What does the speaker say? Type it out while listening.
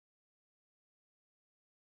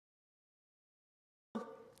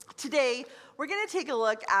Today, we're going to take a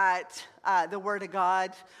look at the Word of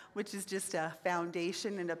God, which is just a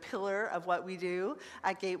foundation and a pillar of what we do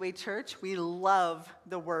at Gateway Church. We love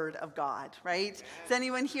the Word of God, right? Does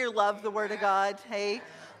anyone here love the Word of God? Hey,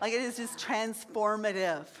 like it is just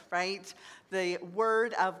transformative, right? The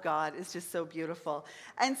Word of God is just so beautiful.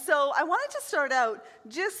 And so I wanted to start out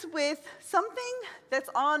just with something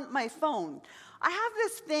that's on my phone. I have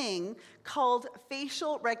this thing called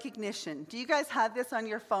facial recognition. Do you guys have this on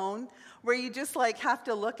your phone where you just like have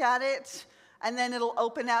to look at it and then it'll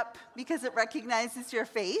open up because it recognizes your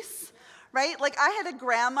face, right? Like I had a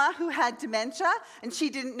grandma who had dementia and she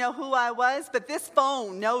didn't know who I was, but this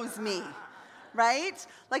phone knows me, right?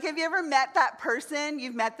 Like have you ever met that person?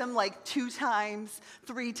 You've met them like 2 times,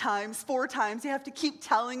 3 times, 4 times. You have to keep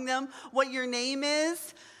telling them what your name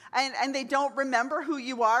is. And they don't remember who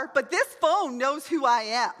you are, but this phone knows who I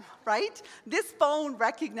am, right? This phone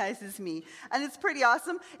recognizes me, and it's pretty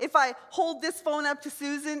awesome. If I hold this phone up to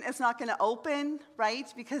Susan, it's not going to open,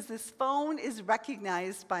 right? Because this phone is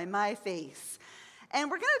recognized by my face.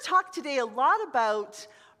 And we're going to talk today a lot about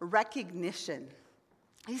recognition.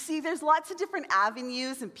 You see, there's lots of different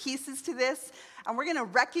avenues and pieces to this, and we're going to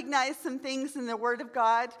recognize some things in the Word of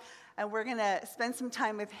God. And we're going to spend some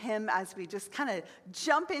time with him as we just kind of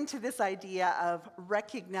jump into this idea of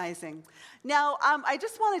recognizing. Now, I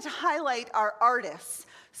just wanted to highlight our artists.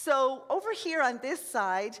 So over here on this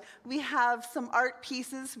side, we have some art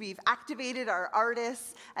pieces. We've activated our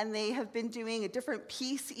artists, and they have been doing a different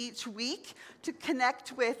piece each week to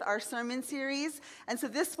connect with our sermon series. And so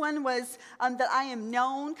this one was that I am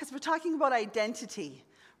known, because we're talking about identity,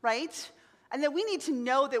 right? And that we need to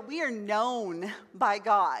know that we are known by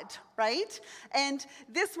God, right? And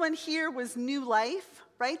this one here was new life,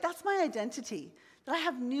 right? That's my identity, that I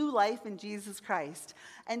have new life in Jesus Christ.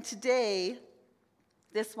 And today,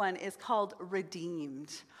 this one is called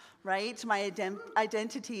redeemed, right? My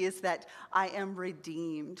identity is that I am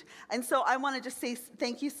redeemed. And so I want to just say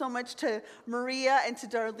thank you so much to Maria and to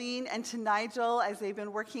Darlene and to Nigel as they've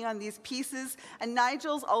been working on these pieces. And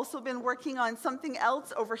Nigel's also been working on something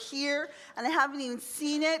else over here, and I haven't even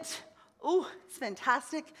seen it. Ooh, it's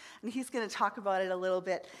fantastic. And he's going to talk about it a little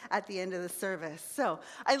bit at the end of the service. So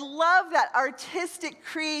I love that artistic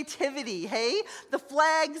creativity, hey? The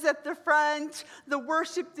flags at the front, the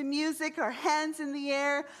worship, the music, our hands in the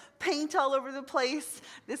air, paint all over the place.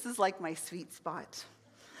 This is like my sweet spot.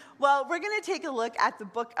 Well, we're going to take a look at the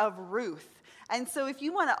book of Ruth. And so if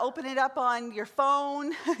you want to open it up on your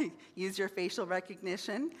phone, use your facial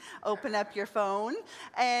recognition, open up your phone,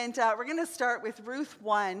 and we're going to start with Ruth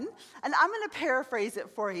 1, and I'm going to paraphrase it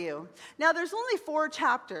for you. Now, there's only 4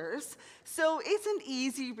 chapters, so it's an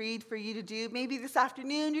easy read for you to do. Maybe this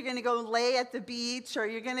afternoon you're going to go lay at the beach, or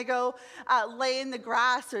you're going to go lay in the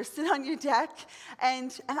grass or sit on your deck,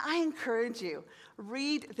 and I encourage you,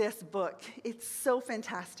 read this book. It's so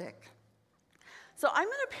fantastic. So I'm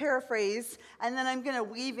going to paraphrase, and then I'm going to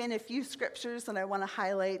weave in a few scriptures that I want to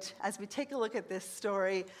highlight as we take a look at this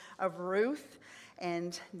story of Ruth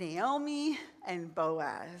and Naomi and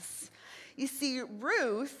Boaz. You see,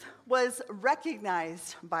 Ruth was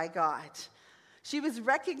recognized by God. She was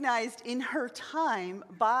recognized in her time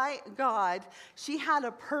by God. She had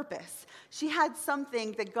a purpose. She had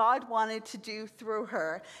something that God wanted to do through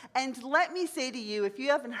her. And let me say to you, if you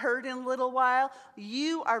haven't heard in a little while,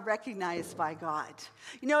 you are recognized by God.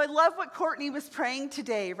 You know, I love what Courtney was praying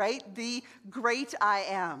today, right? The great I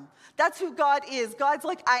am. That's who God is. God's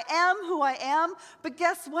like, I am who I am. But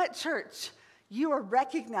guess what, church? You are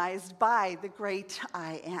recognized by the great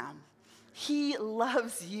I am. He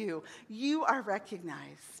loves you. You are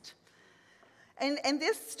recognized. And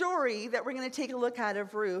this story that we're going to take a look at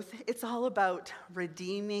of Ruth, it's all about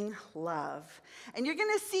redeeming love. And you're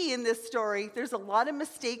going to see in this story, there's a lot of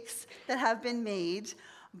mistakes that have been made,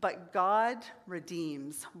 but God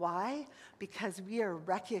redeems. Why? Because we are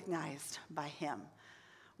recognized by him.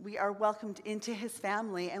 We are welcomed into his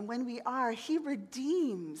family, and when we are, he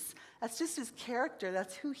redeems. That's just his character.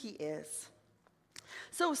 That's who he is.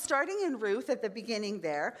 So starting in Ruth at the beginning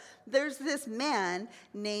there's this man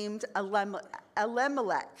named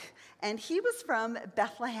Elimelech, and he was from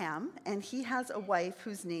Bethlehem, and he has a wife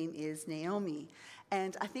whose name is Naomi.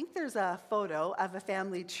 And I think there's a photo of a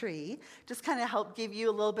family tree, just kind of help give you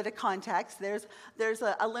a little bit of context. There's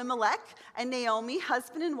Elimelech and Naomi,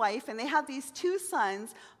 husband and wife, and they have these 2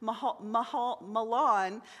 sons,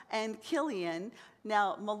 Mahlon and Chilion.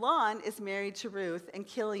 Now, Mahlon is married to Ruth, and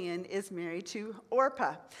Chilion is married to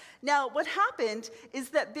Orpah. Now, what happened is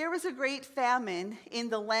that there was a great famine in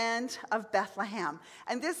the land of Bethlehem.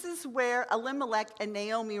 And this is where Elimelech and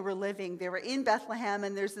Naomi were living. They were in Bethlehem,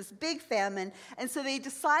 and there's this big famine. And so they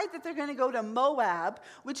decide that they're going to go to Moab,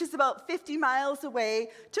 which is about 50 miles away.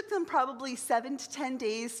 Took them probably 7 to 10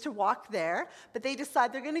 days to walk there. But they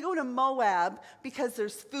decide they're going to go to Moab because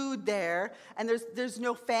there's food there, and there's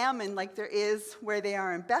no famine like there is where they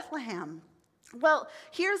are in Bethlehem. Well,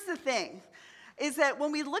 here's the thing, is that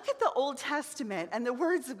when we look at the Old Testament and the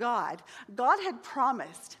words of God, God had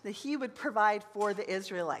promised that he would provide for the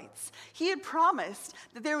Israelites. He had promised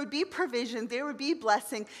that there would be provision, there would be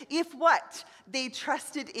blessing, if what? They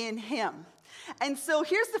trusted in him. And so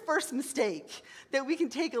here's the first mistake that we can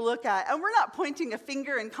take a look at. And we're not pointing a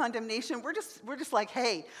finger in condemnation. We're just like,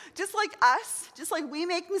 hey, just like us, just like we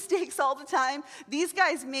make mistakes all the time, these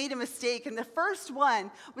guys made a mistake. And the first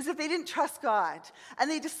one was that they didn't trust God.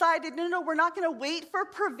 And they decided, no, we're not going to wait for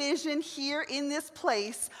provision here in this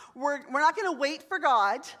place. We're not going to wait for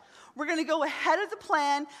God. We're going to go ahead of the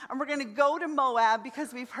plan, and we're going to go to Moab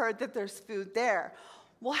because we've heard that there's food there.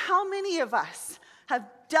 Well, how many of us have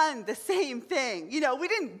done the same thing? You know, we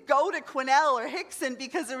didn't go to Quesnel or Hickson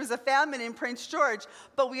because there was a famine in Prince George,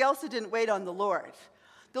 but we also didn't wait on the Lord.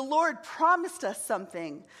 The Lord promised us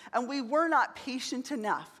something, and we were not patient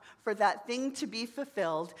enough for that thing to be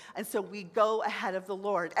fulfilled, and so we go ahead of the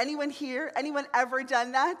Lord. Anyone here? Anyone ever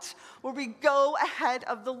done that? Where we go ahead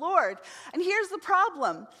of the Lord? And here's the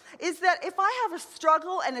problem, is that if I have a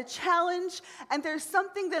struggle and a challenge, and there's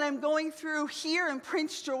something that I'm going through here in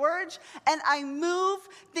Prince George, and I move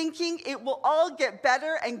thinking it will all get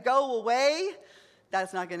better and go away,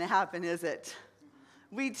 that's not going to happen, is it?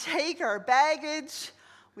 We take our baggage,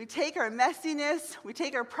 we take our messiness, we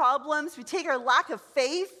take our problems, we take our lack of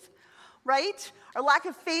faith, right? Our lack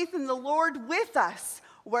of faith in the Lord with us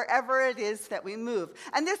wherever it is that we move.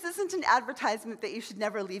 And this isn't an advertisement that you should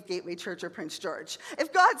never leave Gateway Church or Prince George.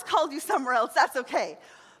 If God's called you somewhere else, that's okay.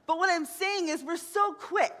 But what I'm saying is we're so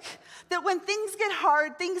quick that when things get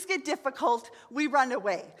hard, things get difficult, we run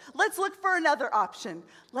away. Let's look for another option.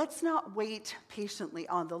 Let's not wait patiently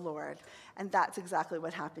on the Lord. And that's exactly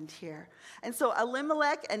what happened here. And so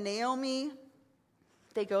Elimelech and Naomi,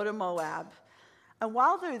 they go to Moab. And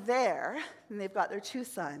while they're there, and they've got their 2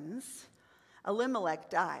 sons,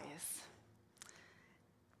 Elimelech dies.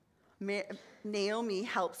 Naomi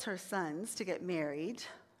helps her sons to get married.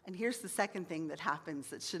 And here's the second thing that happens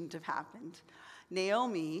that shouldn't have happened.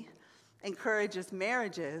 Naomi encourages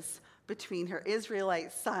marriages between her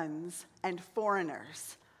Israelite sons and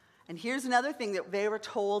foreigners. And here's another thing that they were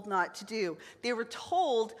told not to do. They were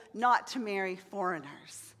told not to marry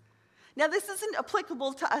foreigners. Now, this isn't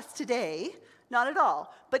applicable to us today, not at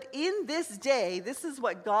all. But in this day, this is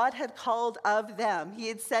what God had called of them. He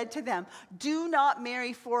had said to them, do not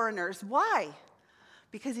marry foreigners. Why?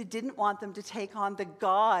 Because he didn't want them to take on the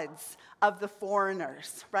gods of the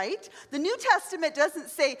foreigners, right? The New Testament doesn't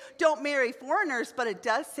say don't marry foreigners, but it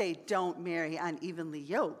does say don't marry unevenly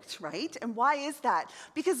yoked, right? And why is that?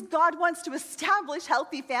 Because God wants to establish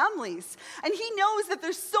healthy families. And he knows that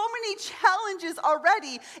there's so many challenges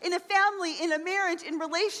already in a family, in a marriage, in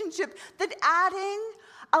relationship, that adding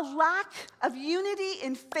a lack of unity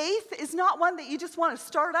in faith is not one that you just want to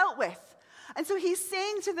start out with. And so he's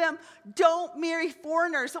saying to them, don't marry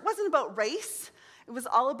foreigners. It wasn't about race. It was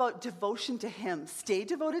all about devotion to him. Stay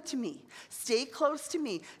devoted to me. Stay close to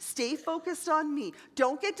me. Stay focused on me.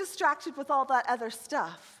 Don't get distracted with all that other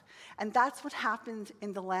stuff. And that's what happened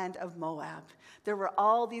in the land of Moab. There were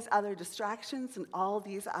all these other distractions and all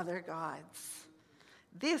these other gods.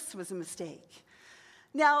 This was a mistake.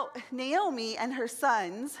 Now, Naomi and her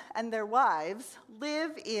sons and their wives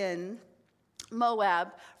live in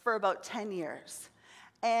Moab for about 10 years.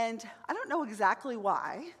 And I don't know exactly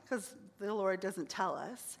why, because the Lord doesn't tell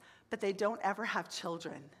us, but they don't ever have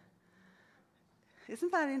children.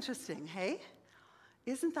 Isn't that interesting, hey?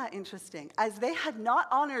 Isn't that interesting? As they had not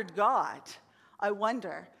honored God, I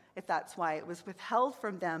wonder if that's why it was withheld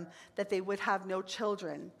from them that they would have no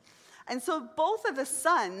children. And so both of the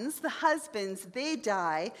sons, the husbands, they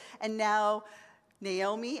die, and now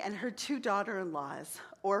Naomi and her 2 daughter-in-laws,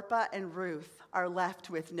 Orpah and Ruth, are left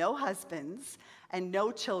with no husbands and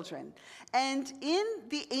no children. And in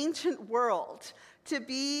the ancient world, To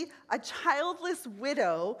be a childless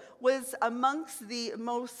widow was amongst the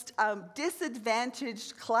most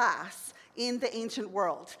disadvantaged class in the ancient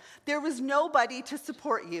world. There was nobody to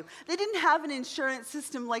support you. They didn't have an insurance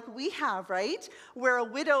system like we have, right? Where a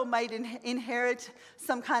widow might inherit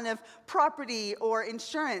some kind of property or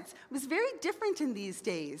insurance. It was very different in these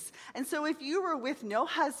days. And so if you were with no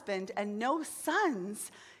husband and no sons,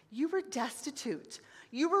 you were destitute.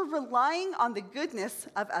 You were relying on the goodness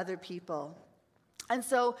of other people. And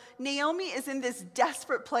so Naomi is in this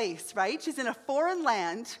desperate place, right? She's in a foreign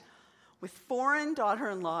land with foreign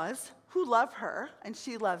daughter-in-laws who love her, and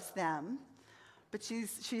she loves them, but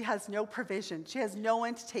she has no provision. She has no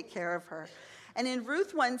one to take care of her. And in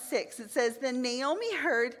Ruth 1:6, it says, "Then Naomi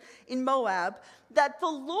heard in Moab that the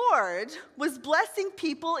Lord was blessing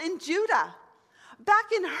people in Judah."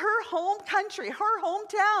 Back in her home country, her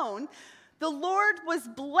hometown, the Lord was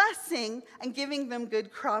blessing and giving them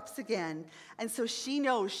good crops again. And so she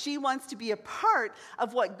knows she wants to be a part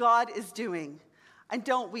of what God is doing. And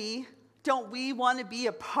don't we? Don't we want to be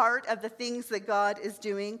a part of the things that God is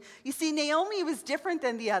doing? You see, Naomi was different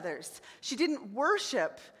than the others. She didn't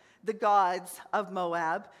worship the gods of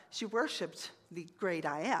Moab. She worshiped the great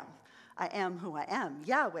I am. I am who I am,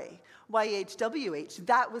 Yahweh, YHWH.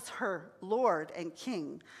 That was her Lord and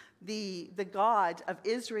King, the God of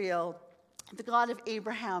Israel, the God of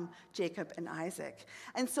Abraham, Jacob, and Isaac.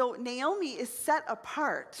 And so Naomi is set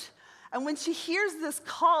apart. And when she hears this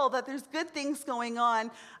call that there's good things going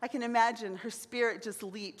on, I can imagine her spirit just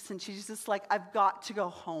leaps and she's just like, I've got to go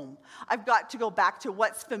home. I've got to go back to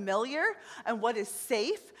what's familiar and what is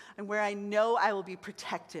safe and where I know I will be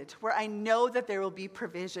protected, where I know that there will be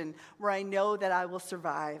provision, where I know that I will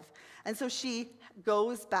survive. And so she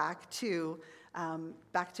goes back to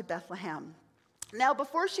Bethlehem. Now,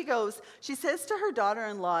 before she goes, she says to her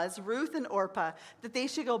daughter-in-laws, Ruth and Orpah, that they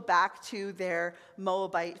should go back to their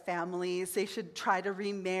Moabite families. They should try to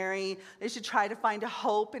remarry. They should try to find a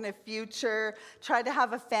hope in a future, try to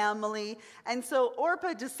have a family. And so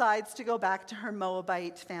Orpah decides to go back to her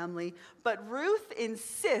Moabite family. But Ruth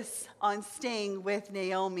insists on staying with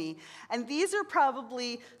Naomi. And these are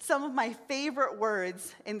probably some of my favorite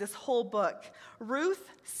words in this whole book. Ruth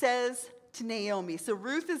says to Naomi. So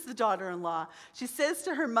Ruth is the daughter-in-law. She says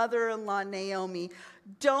to her mother-in-law, Naomi,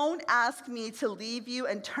 "Don't ask me to leave you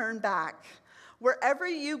and turn back. Wherever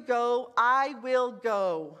you go, I will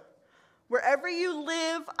go. Wherever you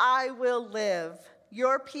live, I will live.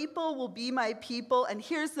 Your people will be my people." And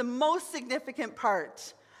here's the most significant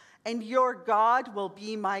part. "And your God will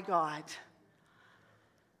be my God."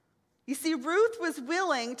 You see, Ruth was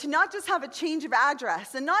willing to not just have a change of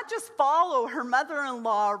address and not just follow her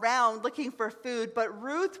mother-in-law around looking for food, but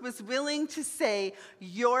Ruth was willing to say,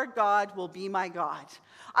 "Your God will be my God.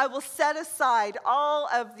 I will set aside all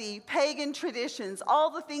of the pagan traditions, all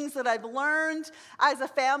the things that I've learned as a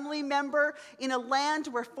family member in a land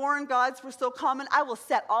where foreign gods were so common. I will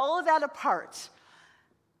set all of that apart.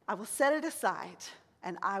 I will set it aside,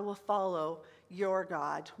 and I will follow your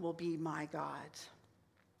God will be my God."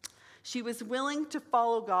 She was willing to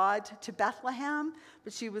follow God to Bethlehem,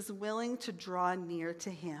 but she was willing to draw near to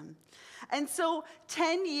him. And so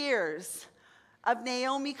 10 years of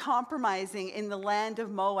Naomi compromising in the land of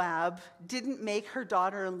Moab didn't make her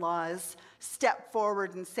daughter-in-laws step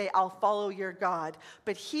forward and say, "I'll follow your God."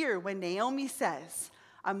 But here, when Naomi says,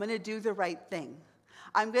 "I'm going to do the right thing.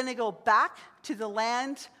 I'm going to go back to the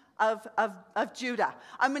land of Judah.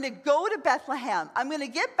 I'm going to go to Bethlehem. I'm going to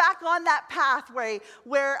get back on that pathway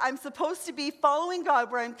where I'm supposed to be following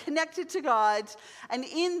God, where I'm connected to God." And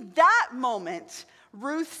in that moment,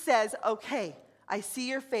 Ruth says, "Okay, I see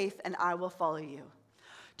your faith and I will follow you."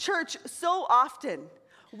 Church, so often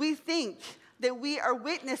we think that we are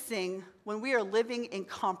witnessing when we are living in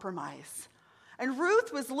compromise. And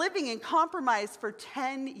Ruth was living in compromise for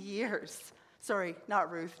 10 years. Sorry,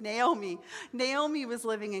 not Ruth, Naomi. Naomi was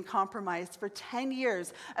living in compromise for 10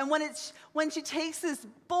 years. And when she takes this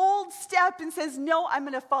bold step and says, "No, I'm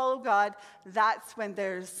going to follow God," that's when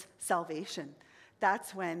there's salvation.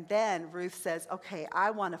 That's when then Ruth says, "Okay,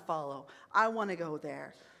 I want to follow. I want to go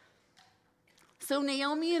there." So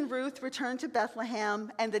Naomi and Ruth return to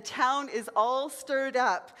Bethlehem, and the town is all stirred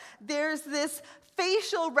up. There's this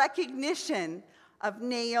facial recognition of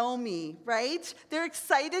Naomi, right? They're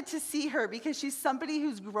excited to see her because she's somebody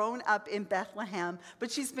who's grown up in Bethlehem,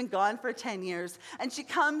 but she's been gone for 10 years. And she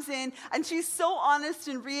comes in and she's so honest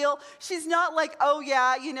and real. She's not like, "Oh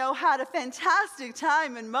yeah, had a fantastic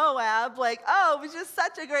time in Moab." Like, "Oh, it was just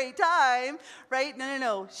such a great time," right?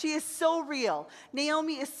 No. She is so real.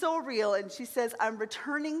 Naomi is so real. And she says, "I'm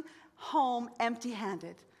returning home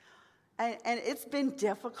empty-handed." And it's been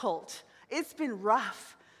difficult. It's been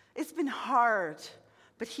rough. It's been hard.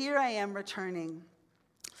 But here I am returning.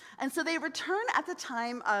 And so they return at the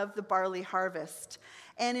time of the barley harvest.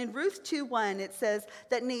 And in Ruth 2:1, it says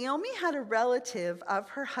that Naomi had a relative of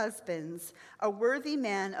her husband's, a worthy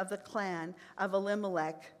man of the clan of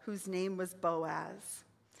Elimelech, whose name was Boaz.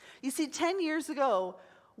 You see, 10 years ago,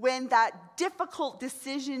 when that difficult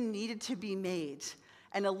decision needed to be made,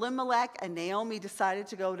 and Elimelech and Naomi decided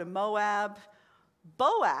to go to Moab,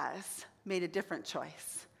 Boaz made a different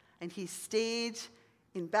choice. And he stayed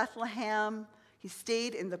in Bethlehem. He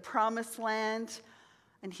stayed in the promised land.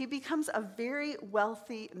 And he becomes a very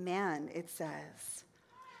wealthy man, it says.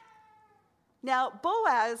 Now,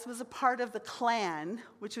 Boaz was a part of the clan,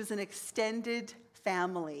 which was an extended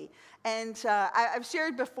family. And I've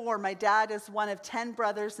shared before, my dad is one of 10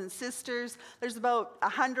 brothers and sisters. There's about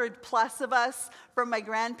 100 plus of us from my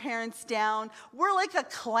grandparents down. We're like a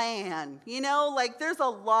clan, like there's a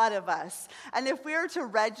lot of us. And if we were to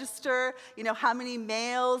register, how many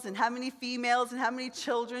males and how many females and how many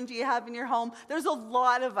children do you have in your home, there's a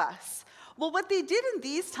lot of us. Well, what they did in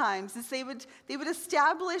these times is they would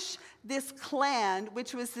establish this clan,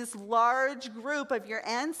 which was this large group of your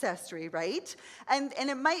ancestry, right? And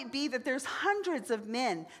it might be that there's hundreds of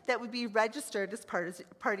men that would be registered as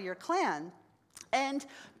part of your clan. And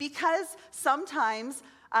because sometimes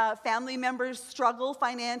family members struggle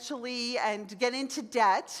financially and get into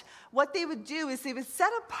debt, what they would do is they would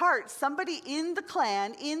set apart somebody in the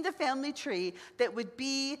clan, in the family tree, that would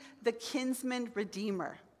be the kinsman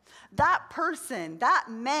redeemer. That person, that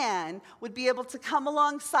man, would be able to come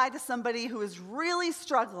alongside of somebody who is really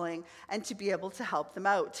struggling and to be able to help them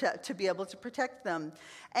out, to be able to protect them.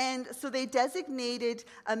 And so they designated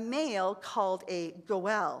a male called a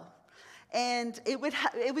Goel. And it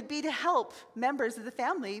would be to help members of the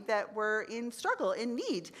family that were in struggle, in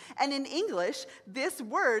need. And in English, this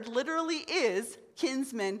word literally is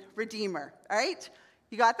kinsman redeemer. All right?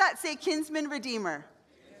 You got that? Say kinsman redeemer.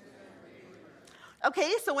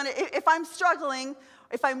 Okay, so if I'm struggling,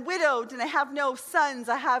 if I'm widowed and I have no sons,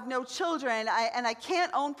 I have no children, and I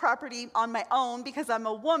can't own property on my own because I'm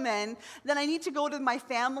a woman, then I need to go to my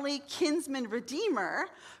family kinsman redeemer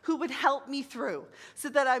who would help me through so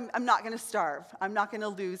that I'm not going to starve. I'm not going to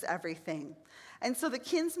lose everything. And so the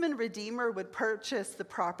kinsman redeemer would purchase the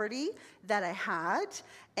property that I had,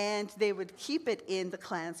 and they would keep it in the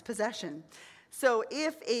clan's possession. So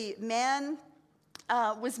if a man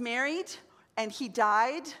was married and he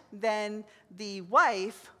died, then the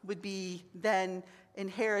wife would be then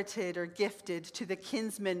inherited or gifted to the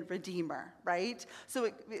kinsman redeemer, right? So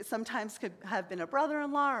it sometimes could have been a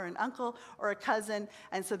brother-in-law or an uncle or a cousin,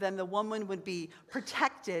 and so then the woman would be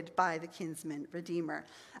protected by the kinsman redeemer.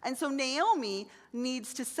 And so Naomi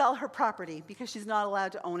needs to sell her property because she's not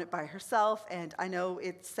allowed to own it by herself, and I know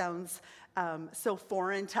it sounds so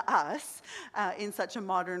foreign to us in such a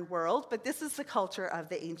modern world, but this is the culture of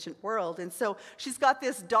the ancient world. And so she's got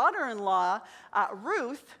this daughter-in-law,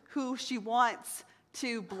 Ruth, who she wants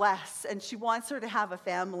to bless, and she wants her to have a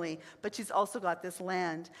family, but she's also got this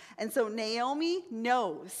land. And so Naomi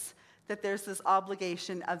knows that there's this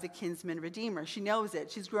obligation of the kinsman redeemer. She knows it.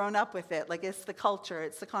 She's grown up with it. Like, it's the culture.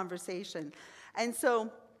 It's the conversation. And so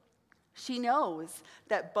she knows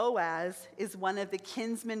that Boaz is one of the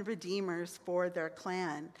kinsman redeemers for their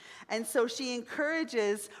clan. And so she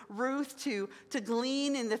encourages Ruth to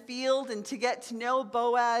glean in the field and to get to know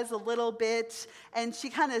Boaz a little bit. And she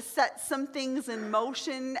kind of sets some things in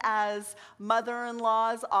motion as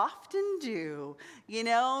mother-in-laws often do.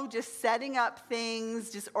 Just setting up things,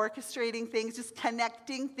 just orchestrating things, just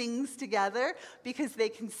connecting things together because they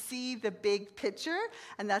can see the big picture.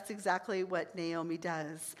 And that's exactly what Naomi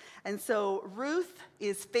does. And so Ruth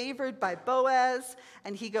is favored by Boaz,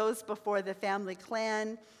 and he goes before the family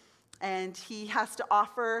clan, and he has to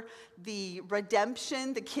offer the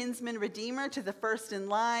redemption, the kinsman redeemer, to the first in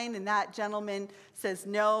line, and that gentleman says,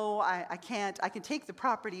 no, I can't. I can take the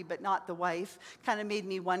property, but not the wife. Kind of made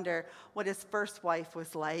me wonder what his first wife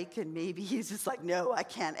was like, and maybe he's just like, no, I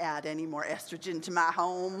can't add any more estrogen to my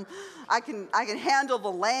home. I can handle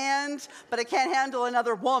the land, but I can't handle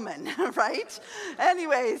another woman, right?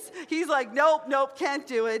 Anyways, he's like, nope, can't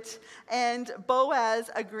do it. And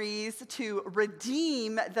Boaz agrees to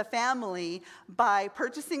redeem the family by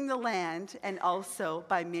purchasing the land and also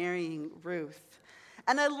by marrying Ruth.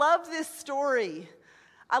 And I love this story.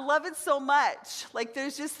 I love it so much. Like,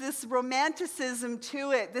 there's just this romanticism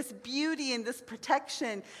to it, this beauty and this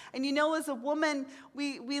protection. And as a woman,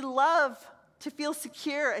 we love to feel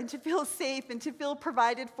secure and to feel safe and to feel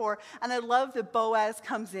provided for. And I love that Boaz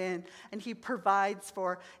comes in and he provides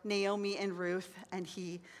for Naomi and Ruth, and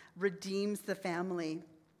he redeems the family.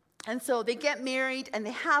 And so they get married and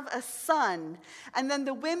they have a son. And then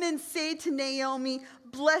the women say to Naomi,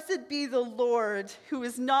 "Blessed be the Lord who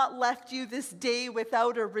has not left you this day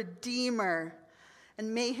without a redeemer.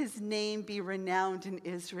 And may his name be renowned in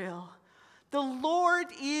Israel." The Lord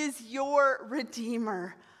is your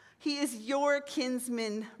redeemer. He is your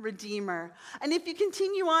kinsman redeemer. And if you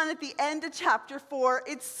continue on at the end of chapter 4,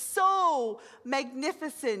 it's so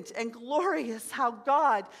magnificent and glorious how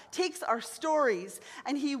God takes our stories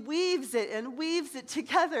and he weaves it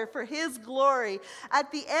together for his glory.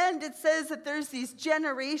 At the end, it says that there's these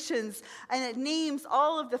generations and it names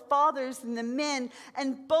all of the fathers and the men.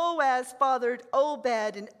 And Boaz fathered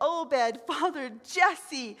Obed, and Obed fathered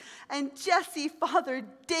Jesse, and Jesse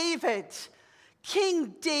fathered David.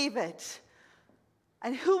 King David.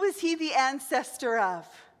 And who was he the ancestor of?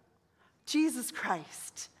 Jesus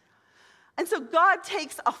Christ. And so God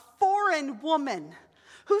takes a foreign woman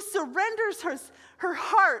who surrenders her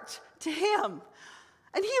heart to him,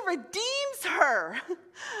 and he redeems her.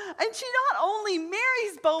 And she not only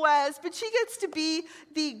marries Boaz, but she gets to be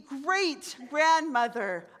the great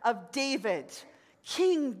grandmother of David,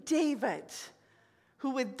 King David, who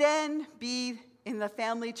would then be in the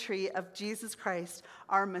family tree of Jesus Christ,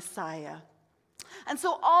 our Messiah. And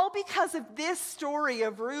so all because of this story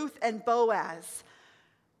of Ruth and Boaz,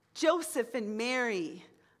 Joseph and Mary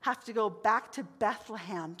have to go back to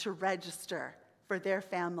Bethlehem to register for their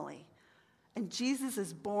family. And Jesus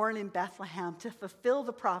is born in Bethlehem to fulfill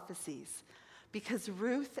the prophecies because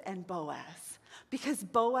Ruth and Boaz, because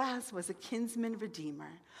Boaz was a kinsman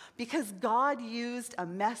redeemer, because God used a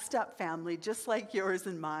messed up family just like yours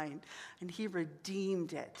and mine, and he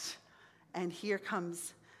redeemed it. And here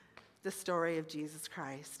comes the story of Jesus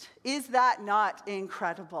Christ. Is that not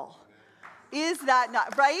incredible? Is that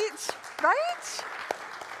not, right? Right?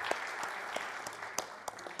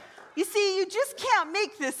 You see, you just can't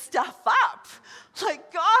make this stuff up.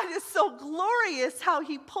 Like, God is so glorious how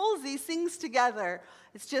he pulls these things together.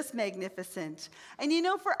 It's just magnificent. And you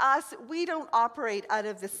know, for us, we don't operate out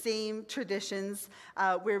of the same traditions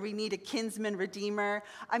where we need a kinsman redeemer.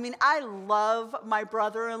 I mean, I love my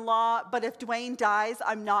brother-in-law, but if Dwayne dies,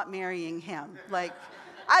 I'm not marrying him. Like,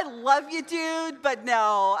 I love you, dude, but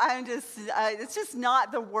no, it's just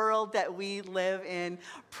not the world that we live in.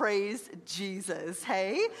 Praise Jesus,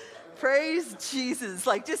 hey? Praise Jesus.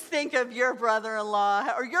 Like, just think of your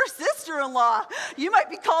brother-in-law or your sister-in-law. You might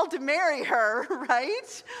be called to marry her,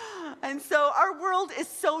 right? And so our world is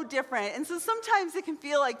so different. And so sometimes it can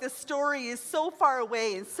feel like the story is so far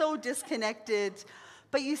away and so disconnected.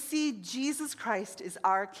 But you see, Jesus Christ is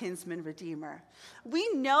our kinsman redeemer. We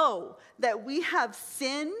know that we have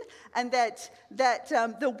sin and that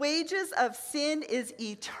the wages of sin is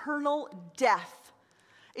eternal death.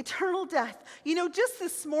 Eternal death. You know, just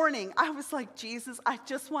this morning, I was like, Jesus, I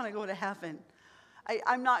just want to go to heaven.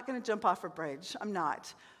 I'm not going to jump off a bridge. I'm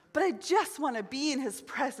not. But I just want to be in his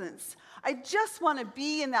presence. I just want to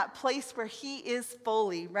be in that place where he is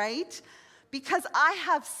fully, right? Because I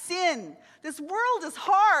have sin. This world is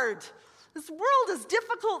hard. This world is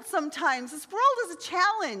difficult sometimes. This world is a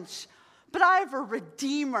challenge. But I have a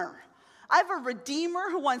redeemer. I have a redeemer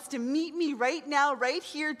who wants to meet me right now, right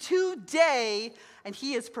here, today, and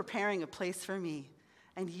he is preparing a place for me.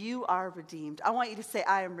 And you are redeemed. I want you to say,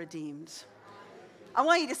 I am redeemed. I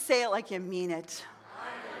want you to say it like you mean it.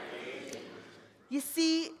 You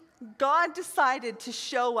see, God decided to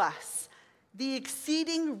show us the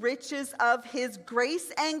exceeding riches of his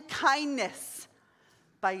grace and kindness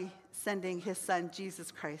by sending his son, Jesus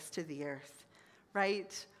Christ, to the earth,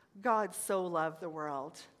 right? God so loved the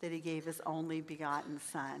world that he gave his only begotten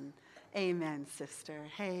son. Amen, sister.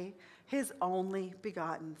 Hey, his only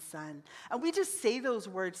begotten son. And we just say those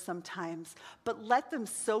words sometimes, but let them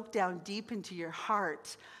soak down deep into your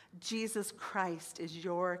heart. Jesus Christ is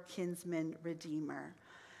your kinsman redeemer.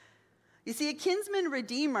 You see, a kinsman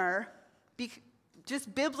redeemer,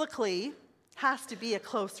 just biblically, has to be a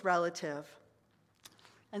close relative.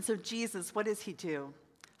 And so Jesus, what does he do?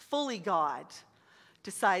 Fully God,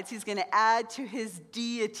 decides he's going to add to his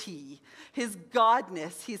deity, his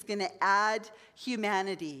godness, he's going to add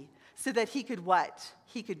humanity so that he could what?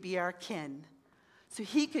 He could be our kin. So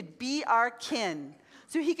he could be our kin.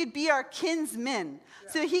 So he could be our kinsman.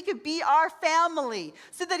 So he could be our family.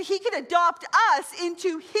 So that he could adopt us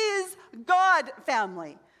into his God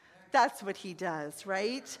family. That's what he does,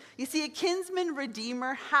 right? You see, a kinsman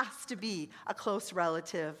redeemer has to be a close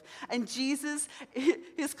relative. And Jesus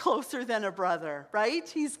is closer than a brother, right?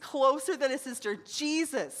 He's closer than a sister.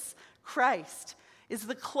 Jesus Christ is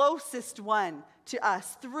the closest one to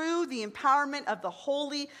us through the empowerment of the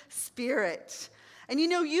Holy Spirit. And you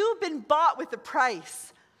know, you've been bought with a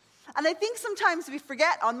price. And I think sometimes we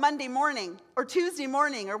forget on Monday morning or Tuesday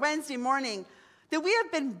morning or Wednesday morning that we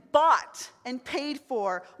have been bought and paid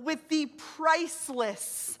for with the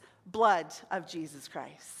priceless blood of Jesus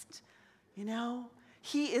Christ. You know,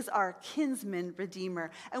 he is our kinsman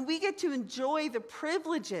redeemer. And we get to enjoy the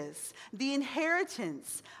privileges, the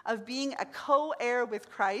inheritance of being a co-heir with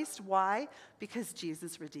Christ. Why? Because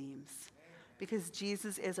Jesus redeems. Because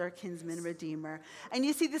Jesus is our kinsman redeemer. And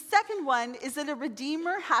you see, the second one is that a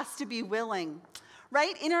redeemer has to be willing.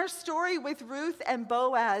 Right? In our story with Ruth and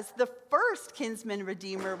Boaz, the first kinsman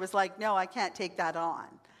redeemer was like, no, I can't take that on.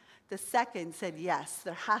 The second said, yes,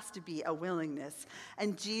 there has to be a willingness.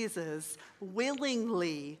 And Jesus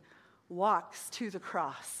willingly walks to the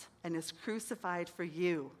cross and is crucified for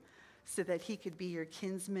you so that he could be your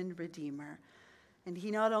kinsman redeemer. And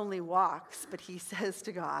he not only walks, but he says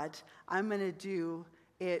to God, I'm going to do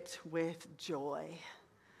it with joy.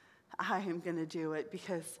 I am going to do it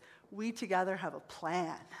because we together have a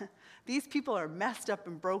plan. These people are messed up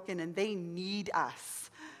and broken, and they need us.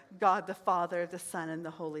 God the Father, the Son, and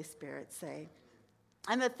the Holy Spirit say.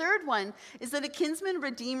 And the third one is that a kinsman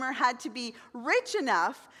redeemer had to be rich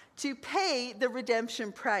enough to pay the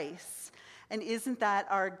redemption price. And isn't that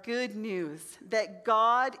our good news? That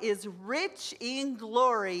God is rich in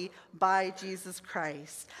glory by Jesus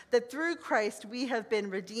Christ. That through Christ we have been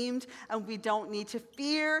redeemed and we don't need to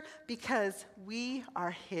fear because we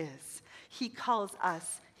are his. He calls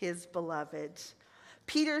us his beloved.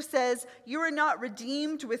 Peter says, you are not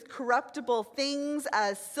redeemed with corruptible things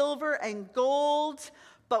as silver and gold,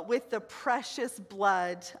 but with the precious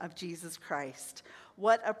blood of Jesus Christ.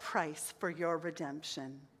 What a price for your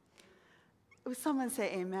redemption. Would someone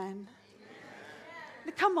say amen?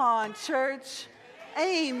 Amen. Come on, church.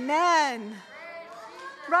 Amen.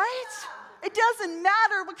 Right? It doesn't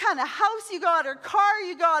matter what kind of house you got or car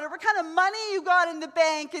you got or what kind of money you got in the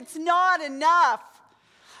bank. It's not enough.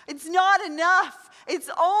 It's not enough.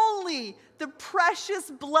 It's only the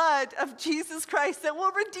precious blood of Jesus Christ that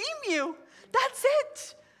will redeem you. That's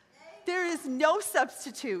it. There is no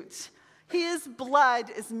substitute. His blood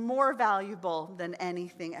is more valuable than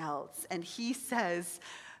anything else. And he says,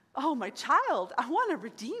 oh, my child, I want to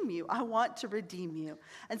redeem you. I want to redeem you.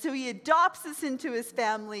 And so he adopts us into his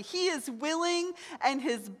family. He is willing, and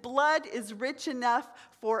his blood is rich enough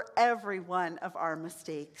for every one of our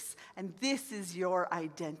mistakes. And this is your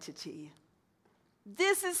identity.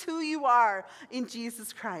 This is who you are in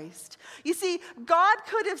Jesus Christ. You see, God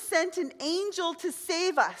could have sent an angel to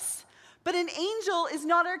save us. But an angel is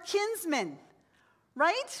not our kinsman,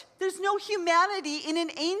 right? There's no humanity in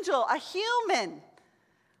an angel, a human.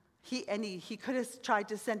 He could have tried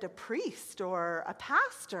to send a priest or a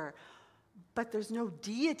pastor, but there's no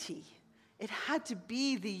deity. It had to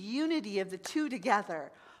be the unity of the two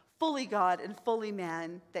together, fully God and fully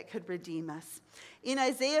man, that could redeem us. In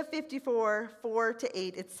Isaiah 54,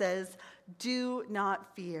 4-8, it says, do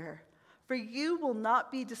not fear, for you will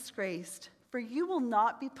not be disgraced. For you will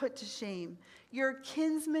not be put to shame. Your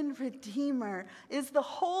kinsman redeemer is the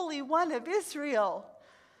Holy One of Israel.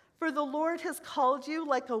 For the Lord has called you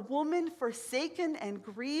like a woman forsaken and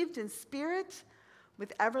grieved in spirit.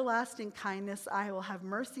 With everlasting kindness I will have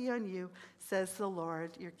mercy on you, says the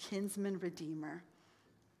Lord, your kinsman redeemer.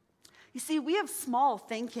 You see, we have small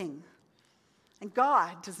thinking, and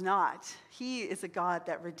God does not. He is a God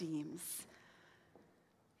that redeems.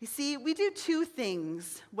 You see, we do two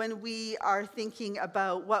things when we are thinking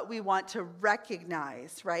about what we want to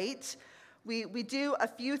recognize, right? We do a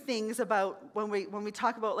few things about when we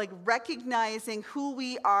talk about like recognizing who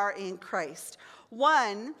we are in Christ.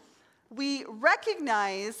 One, we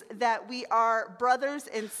recognize that we are brothers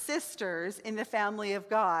and sisters in the family of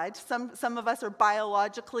God. Some of us are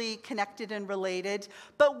biologically connected and related,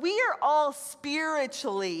 but we are all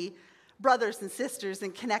spiritually brothers and sisters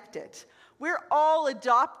and connected. We're all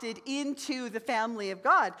adopted into the family of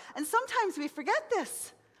God. And sometimes we forget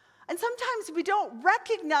this. And sometimes we don't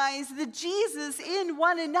recognize the Jesus in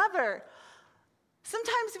one another.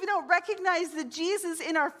 Sometimes we don't recognize the Jesus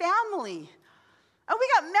in our family. And we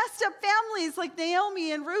got messed up families like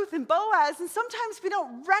Naomi and Ruth and Boaz. And sometimes we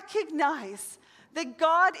don't recognize that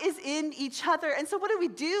God is in each other. And so what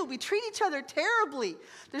do? We treat each other terribly.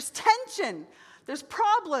 There's tension. There's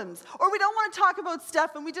problems, or we don't want to talk about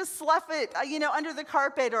stuff and we just slough it, under the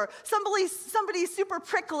carpet, or somebody's super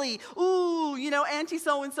prickly. Ooh, Auntie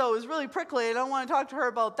so-and-so is really prickly. I don't want to talk to her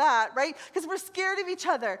about that, right? Because we're scared of each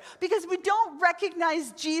other, because we don't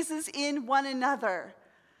recognize Jesus in one another.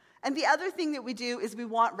 And the other thing that we do is we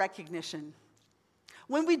want recognition.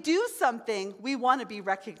 When we do something, we want to be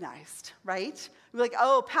recognized, right? We're like,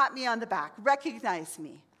 oh, pat me on the back, recognize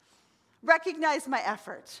me. Recognize my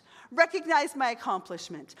effort. Recognize my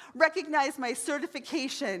accomplishment. Recognize my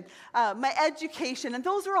certification, my education. And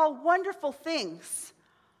those are all wonderful things.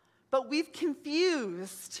 But we've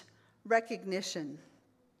confused recognition.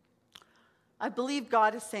 I believe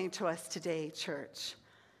God is saying to us today, church,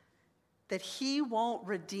 that he won't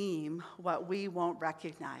redeem what we won't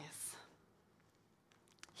recognize.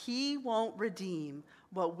 He won't redeem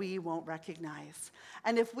what we won't recognize.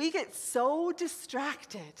 And if we get so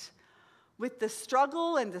distracted with the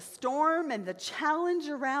struggle and the storm and the challenge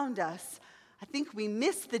around us, I think we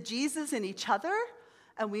miss the Jesus in each other,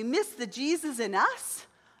 and we miss the Jesus in us,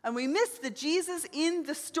 and we miss the Jesus in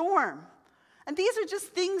the storm. And these are just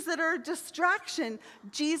things that are a distraction.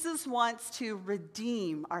 Jesus wants to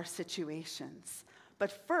redeem our situations.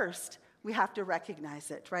 But first, we have to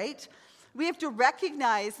recognize it, right? We have to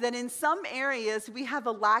recognize that in some areas we have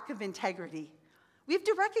a lack of integrity. We have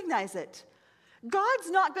to recognize it. God's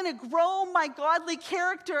not going to grow my godly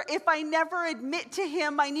character if I never admit to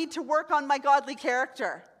him I need to work on my godly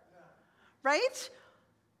character. Right?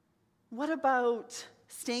 What about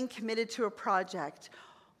staying committed to a project?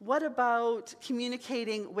 What about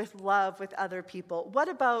communicating with love with other people? What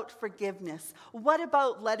about forgiveness? What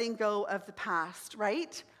about letting go of the past,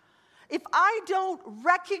 right? If I don't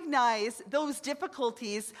recognize those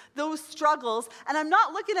difficulties, those struggles, and I'm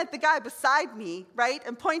not looking at the guy beside me, right,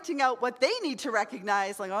 and pointing out what they need to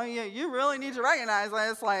recognize, like, oh, yeah, you really need to recognize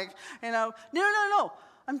this, like, no.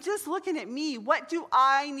 I'm just looking at me. What do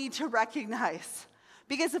I need to recognize?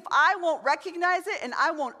 Because if I won't recognize it and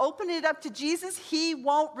I won't open it up to Jesus, he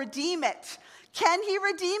won't redeem it. Can he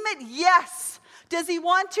redeem it? Yes. Does he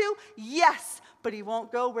want to? Yes. But he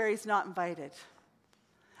won't go where he's not invited.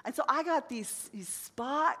 And so I got these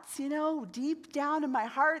spots, deep down in my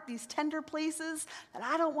heart, these tender places that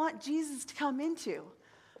I don't want Jesus to come into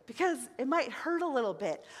because it might hurt a little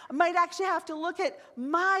bit. I might actually have to look at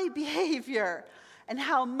my behavior and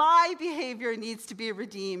how my behavior needs to be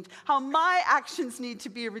redeemed, how my actions need to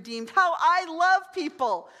be redeemed, how I love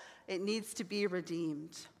people. It needs to be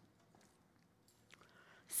redeemed.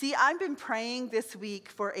 See, I've been praying this week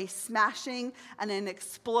for a smashing and an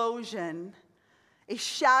explosion, a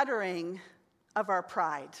shattering of our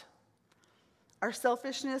pride, our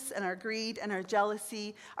selfishness and our greed and our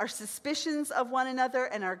jealousy, our suspicions of one another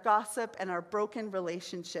and our gossip and our broken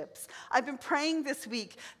relationships. I've been praying this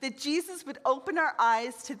week that Jesus would open our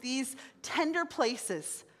eyes to these tender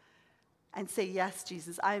places and say, yes,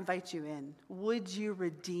 Jesus, I invite you in. Would you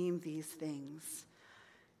redeem these things?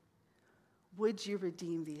 Would you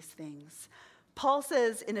redeem these things? Paul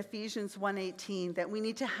says in Ephesians 1:18 that we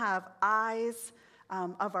need to have eyes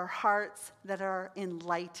of our hearts that are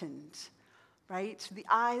enlightened, right? The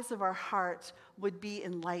eyes of our heart would be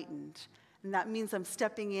enlightened. And that means I'm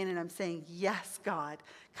stepping in and I'm saying, yes, God,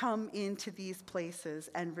 come into these places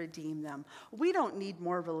and redeem them. We don't need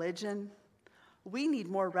more religion. We need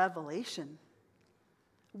more revelation.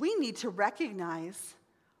 We need to recognize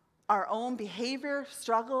our own behavior,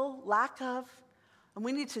 struggle, lack of, and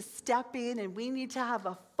we need to step in and we need to have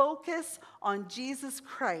a focus on Jesus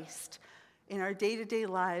Christ in our day-to-day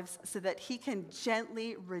lives so that he can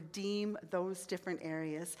gently redeem those different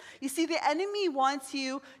areas. You see, the enemy wants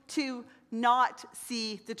you to not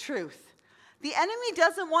see the truth. The enemy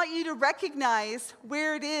doesn't want you to recognize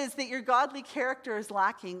where it is that your godly character is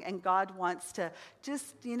lacking, and God wants to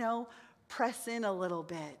just, press in a little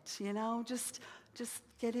bit, just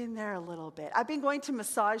get in there a little bit. I've been going to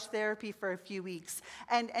massage therapy for a few weeks,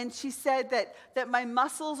 and she said that my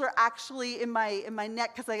muscles are actually in my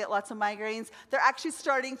neck, because I get lots of migraines, they're actually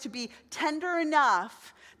starting to be tender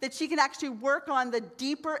enough that she can actually work on the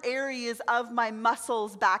deeper areas of my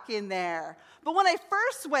muscles back in there. But when I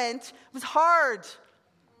first went, it was hard.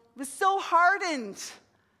 It was so hardened.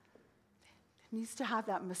 It needs to have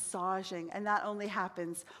that massaging, and that only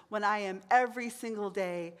happens when I am every single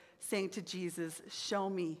day saying to Jesus, show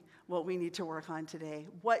me what we need to work on today.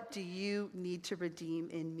 What do you need to redeem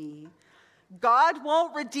in me? God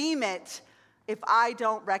won't redeem it if I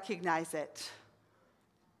don't recognize it.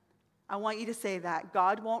 I want you to say that.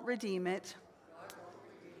 God won't redeem it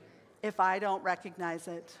if I don't recognize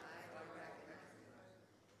it.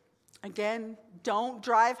 Again, don't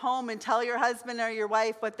drive home and tell your husband or your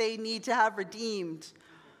wife what they need to have redeemed.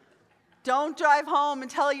 Don't drive home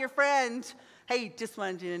and tell your friend, hey, just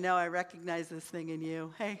wanted you to know I recognize this thing in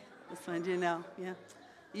you. Hey, just wanted you to know. Yeah.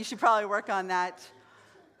 You should probably work on that,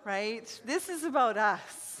 right? This is about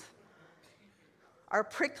us. Our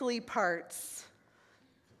prickly parts.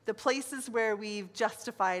 The places where we've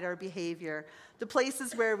justified our behavior. The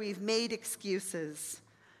places where we've made excuses.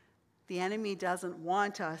 The enemy doesn't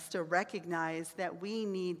want us to recognize that we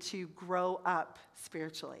need to grow up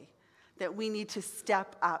spiritually, that we need to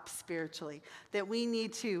step up spiritually, that we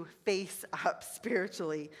need to face up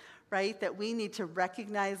spiritually, right? That we need to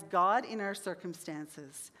recognize God in our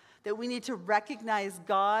circumstances, that we need to recognize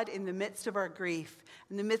God in the midst of our grief,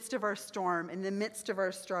 in the midst of our storm, in the midst of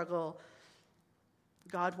our struggle.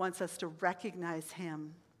 God wants us to recognize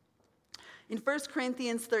him. In 1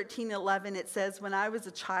 Corinthians 13:11, it says, "When I was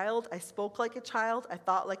a child, I spoke like a child, I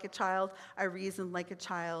thought like a child, I reasoned like a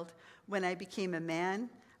child. When I became a man,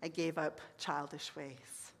 I gave up childish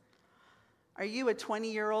ways." Are you a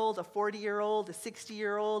 20-year-old, a 40-year-old, a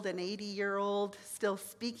 60-year-old, an 80-year-old, still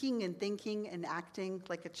speaking and thinking and acting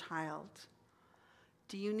like a child?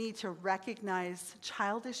 Do you need to recognize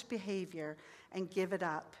childish behavior and give it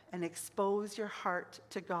up and expose your heart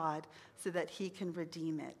to God so that he can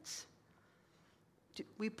redeem it?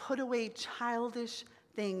 We put away childish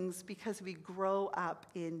things because we grow up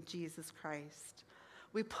in Jesus Christ.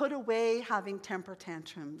 We put away having temper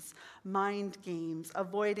tantrums, mind games,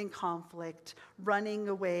 avoiding conflict, running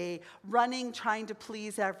away, trying to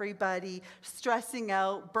please everybody, stressing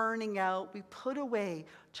out, burning out. We put away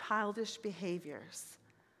childish behaviors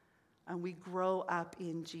and we grow up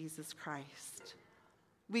in Jesus Christ.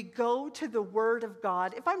 We go to the Word of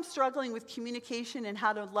God. If I'm struggling with communication and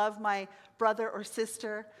how to love my brother or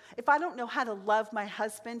sister, if I don't know how to love my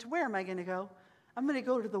husband, where am I going to go? I'm going to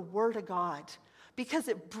go to the Word of God because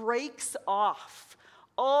it breaks off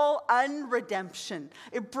all unredemption.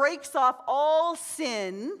 It breaks off all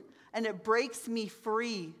sin and it breaks me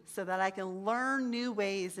free so that I can learn new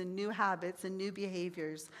ways and new habits and new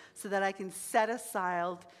behaviors so that I can set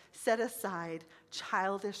aside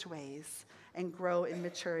childish ways and grow in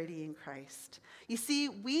maturity in Christ. You see,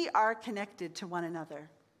 we are connected to one another.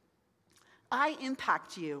 I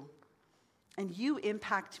impact you, and you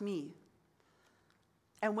impact me.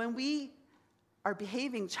 And when we are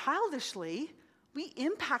behaving childishly, we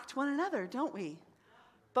impact one another, don't we?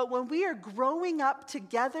 But when we are growing up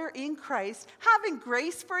together in Christ, having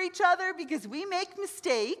grace for each other because we make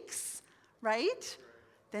mistakes, right?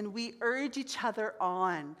 Then we urge each other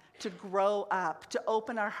on to grow up, to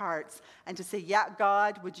open our hearts, and to say, yeah,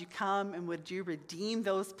 God, would you come and would you redeem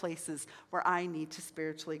those places where I need to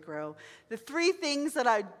spiritually grow? The three things that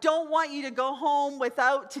I don't want you to go home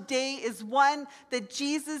without today is one, that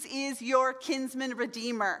Jesus is your kinsman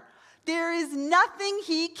redeemer. There is nothing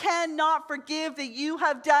he cannot forgive that you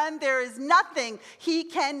have done. There is nothing he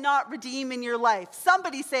cannot redeem in your life.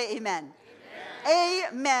 Somebody say amen.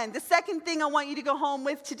 Amen. The second thing I want you to go home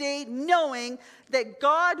with today, knowing that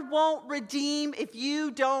God won't redeem if you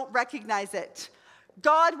don't recognize it.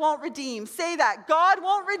 God won't redeem. Say that. God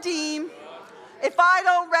won't redeem if I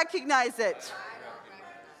don't recognize it.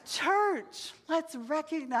 Church, let's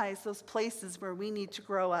recognize those places where we need to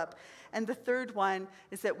grow up. And the third one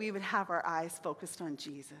is that we would have our eyes focused on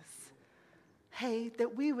Jesus. Hey,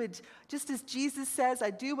 that we would, just as Jesus says, I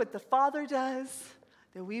do what the Father does,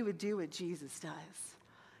 that we would do what Jesus does.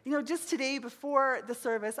 You know, just today before the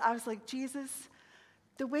service, I was like, Jesus,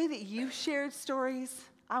 the way that you shared stories,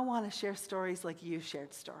 I want to share stories like you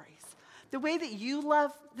shared stories. The way that you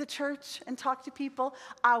love the church and talk to people,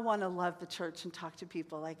 I want to love the church and talk to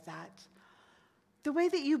people like that. The way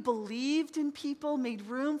that you believed in people, made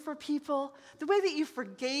room for people, the way that you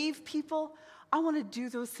forgave people, I want to do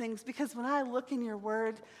those things because when I look in your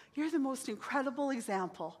word, you're the most incredible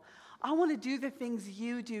example. I want to do the things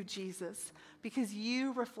you do, Jesus, because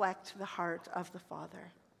you reflect the heart of the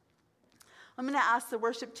Father. I'm going to ask the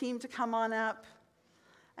worship team to come on up,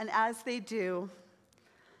 and as they do,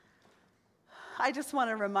 I just want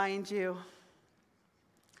to remind you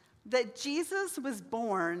that Jesus was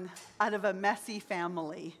born out of a messy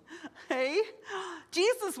family. Hey?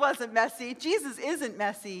 Jesus wasn't messy. Jesus isn't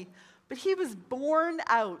messy. But he was born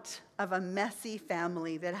out of a messy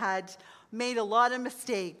family that had made a lot of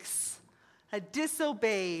mistakes, had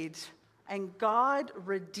disobeyed, and God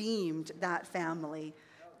redeemed that family.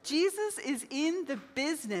 Jesus is in the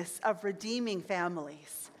business of redeeming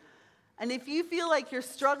families. And if you feel like your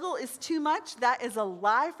struggle is too much, that is a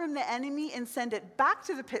lie from the enemy, and send it back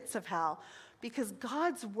to the pits of hell, because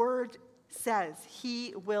God's word says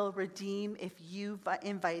he will redeem if you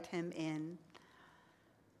invite him in.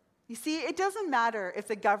 You see, it doesn't matter if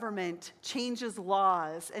the government changes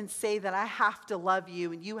laws and say that I have to love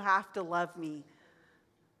you and you have to love me.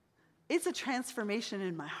 It's a transformation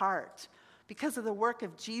in my heart because of the work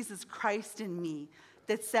of Jesus Christ in me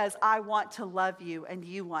that says I want to love you and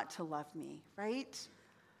you want to love me, right?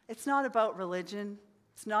 It's not about religion.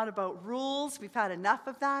 It's not about rules. We've had enough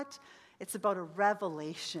of that. It's about a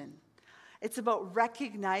revelation. It's about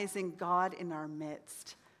recognizing God in our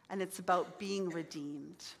midst, and it's about being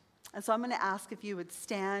redeemed. And so I'm going to ask if you would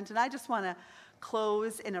stand, and I just want to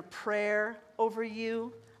close in a prayer over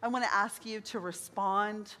you. I want to ask you to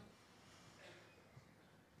respond.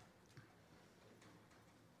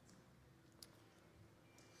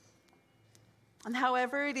 And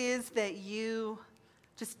however it is that you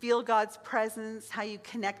just feel God's presence, how you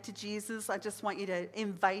connect to Jesus, I just want you to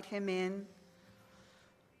invite him in.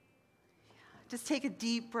 Just take a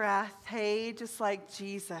deep breath. Hey, just like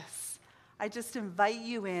Jesus, I just invite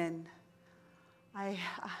you in.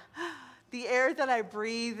 The air that I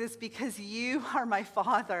breathe is because you are my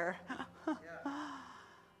Father.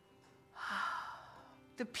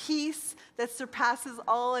 The peace that surpasses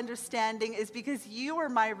all understanding is because you are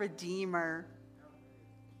my Redeemer.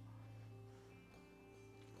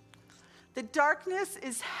 The darkness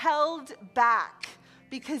is held back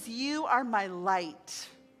because you are my light.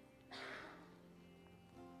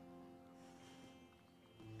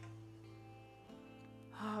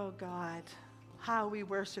 Oh God, how we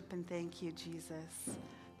worship and thank you, Jesus,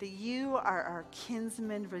 that you are our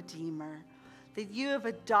kinsman redeemer, that you have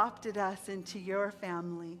adopted us into your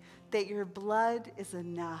family, that your blood is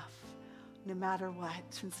enough no matter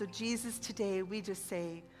what. And so Jesus, today we just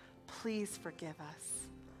say, please forgive us.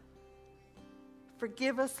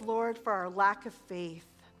 Forgive us, Lord, for our lack of faith.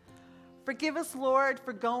 Forgive us, Lord,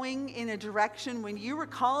 for going in a direction when you were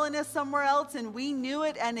calling us somewhere else and we knew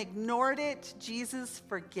it and ignored it. Jesus,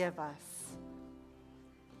 forgive us.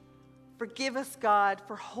 Forgive us, God,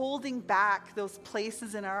 for holding back those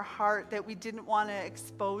places in our heart that we didn't want to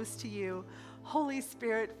expose to you. Holy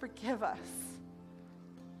Spirit, forgive us.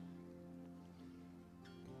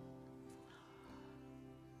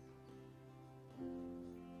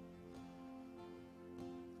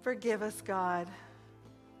 Forgive us, God,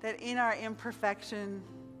 that in our imperfection,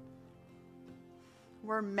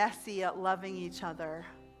 we're messy at loving each other.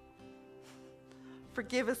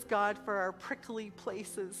 Forgive us, God, for our prickly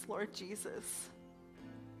places, Lord Jesus.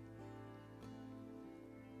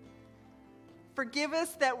 Forgive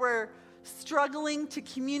us that we're struggling to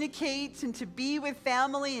communicate and to be with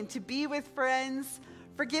family and to be with friends.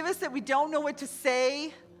 Forgive us that we don't know what to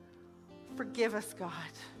say. Forgive us, God.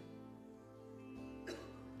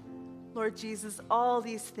 Lord Jesus, all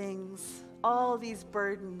these things, all these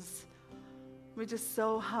burdens, we just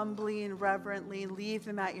so humbly and reverently leave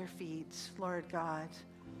them at your feet, Lord God.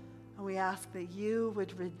 And we ask that you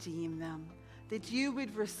would redeem them, that you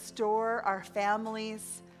would restore our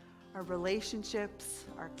families, our relationships,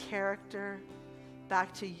 our character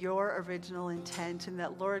back to your original intent. And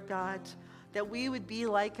that, Lord God, that we would be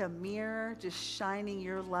like a mirror just shining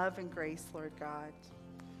your love and grace, Lord God.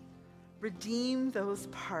 Redeem those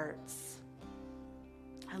parts.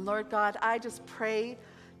 And Lord God, I just pray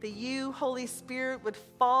that you, Holy Spirit, would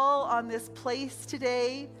fall on this place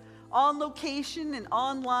today, on location and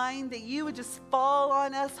online, that you would just fall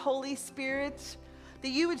on us, Holy Spirit, that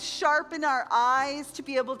you would sharpen our eyes to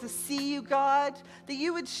be able to see you, God, that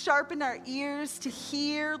you would sharpen our ears to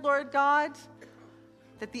hear, Lord God,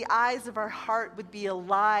 that the eyes of our heart would be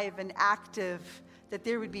alive and active, that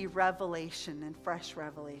there would be revelation and fresh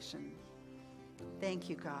revelation. Thank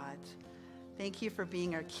you, God. Thank you for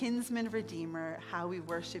being our kinsman redeemer, how we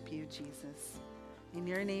worship you, Jesus. In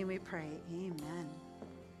your name we pray, amen.